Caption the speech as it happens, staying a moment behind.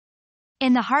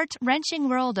In the heart-wrenching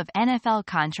world of NFL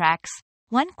contracts,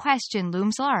 one question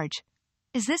looms large.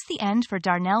 Is this the end for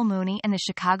Darnell Mooney and the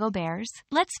Chicago Bears?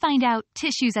 Let's find out.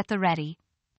 Tissues at the ready.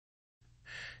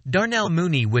 Darnell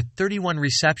Mooney, with 31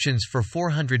 receptions for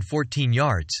 414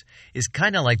 yards, is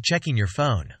kind of like checking your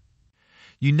phone.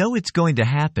 You know it's going to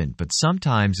happen, but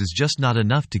sometimes it's just not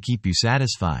enough to keep you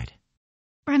satisfied.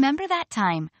 Remember that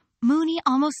time? Mooney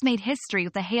almost made history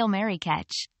with a Hail Mary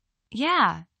catch.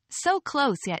 Yeah, so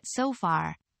close yet so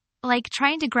far. Like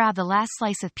trying to grab the last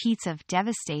slice of pizza.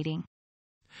 Devastating.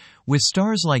 With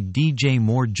stars like DJ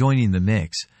Moore joining the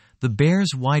mix, the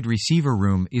Bears' wide receiver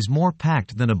room is more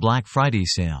packed than a Black Friday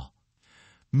sale.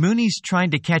 Mooney's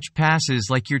trying to catch passes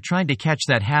like you're trying to catch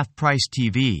that half-price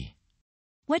TV.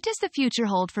 What does the future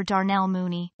hold for Darnell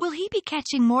Mooney? Will he be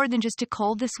catching more than just a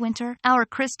cold this winter? Our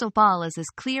crystal ball is as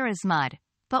clear as mud.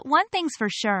 But one thing's for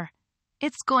sure.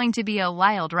 It's going to be a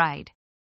wild ride.